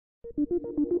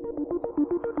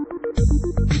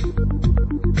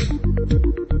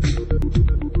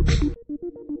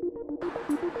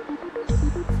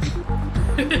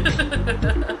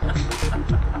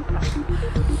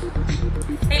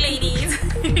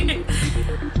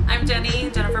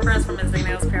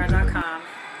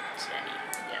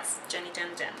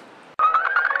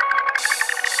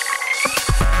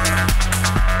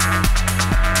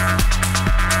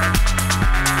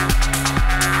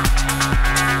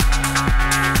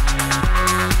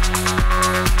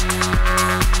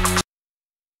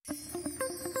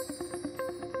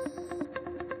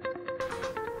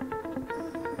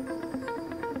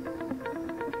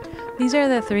these are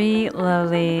the 3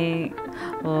 lovely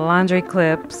laundry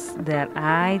clips that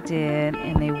I did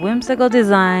in a whimsical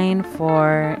design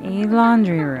for a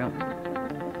laundry room.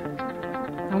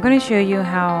 I'm going to show you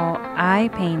how I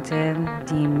painted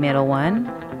the middle one,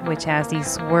 which has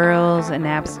these swirls and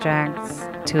abstracts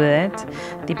to it.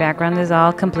 The background is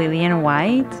all completely in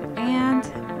white, and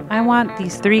I want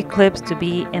these 3 clips to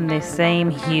be in the same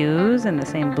hues and the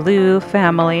same blue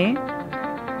family.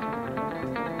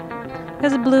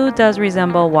 Because blue does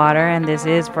resemble water, and this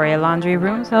is for a laundry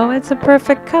room, so it's a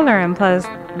perfect color. And plus,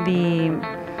 the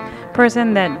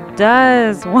person that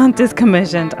does want this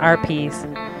commissioned art piece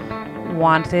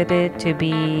wanted it to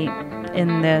be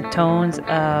in the tones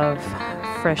of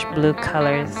fresh blue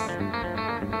colors.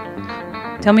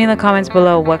 Tell me in the comments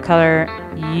below what color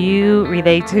you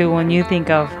relate to when you think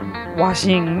of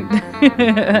washing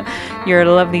your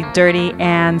lovely, dirty,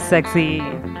 and sexy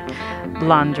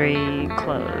laundry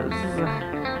clothes.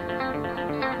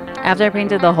 After I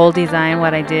painted the whole design,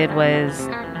 what I did was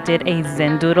did a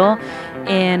Zen doodle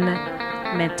in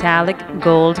metallic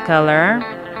gold color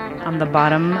on the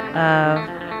bottom of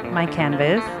my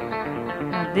canvas.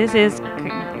 Now, this is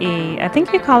I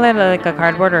think you call it like a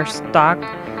cardboard or stock.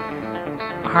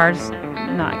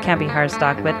 No, it can't be hard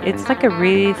stock, but it's like a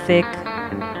really thick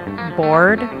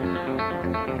board.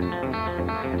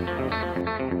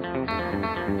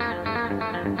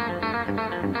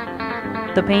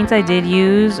 The paints I did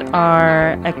use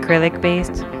are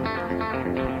acrylic-based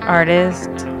artist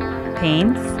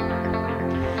paints.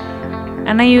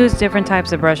 And I used different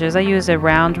types of brushes. I used a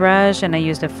round brush and I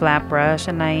used a flat brush,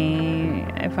 and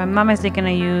if I'm not mistaken,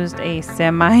 I used a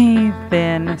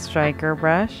semi-thin striker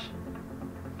brush.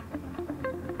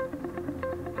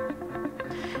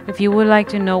 If you would like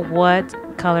to know what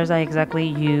colors I exactly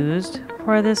used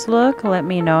for this look, let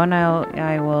me know, and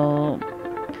I will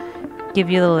give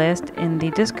you the list in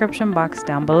the description box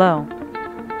down below.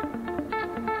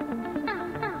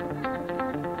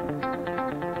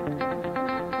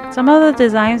 Some of the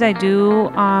designs I do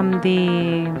on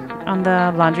the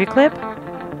laundry clip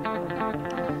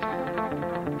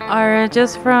are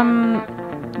just from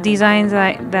designs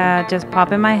that just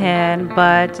pop in my head,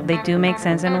 but they do make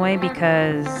sense in a way,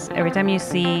 because every time you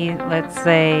see, let's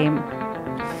say,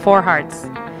 4 hearts,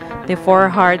 the 4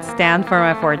 hearts stand for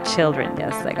my 4 children.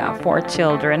 Yes, I got 4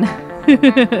 children.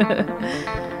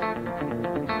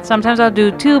 Sometimes I'll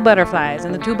do 2 butterflies,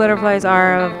 and the 2 butterflies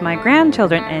are of my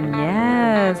grandchildren. And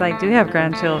yes, I do have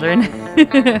grandchildren.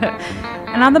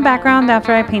 And on the background,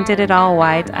 after I painted it all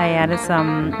white, I added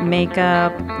some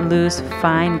makeup, loose,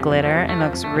 fine glitter, and it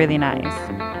looks really nice.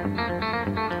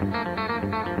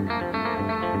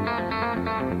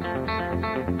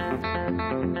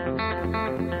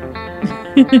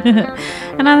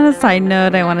 And on a side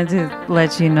note, I wanted to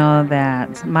let you know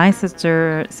that my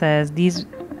sister says these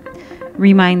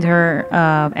remind her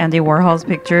of Andy Warhol's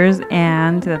pictures,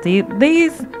 and that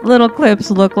these little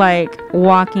clips look like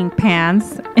walking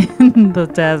pants in the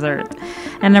desert.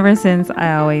 And ever since,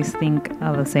 I always think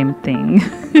of the same thing.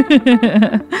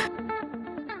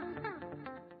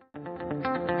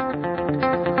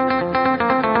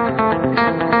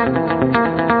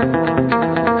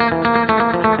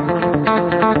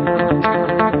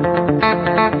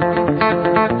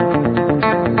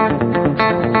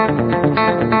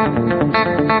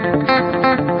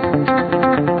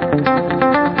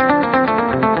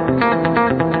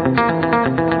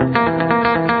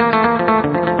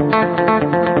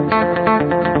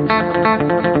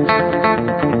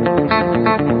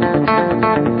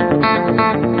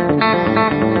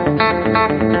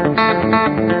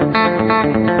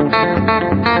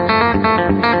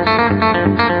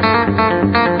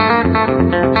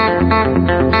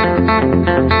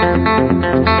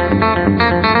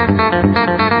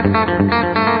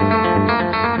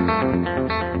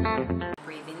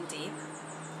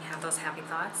 Happy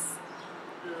thoughts,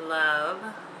 love,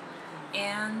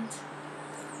 and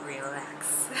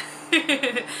relax.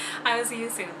 I will see you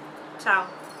soon. Ciao.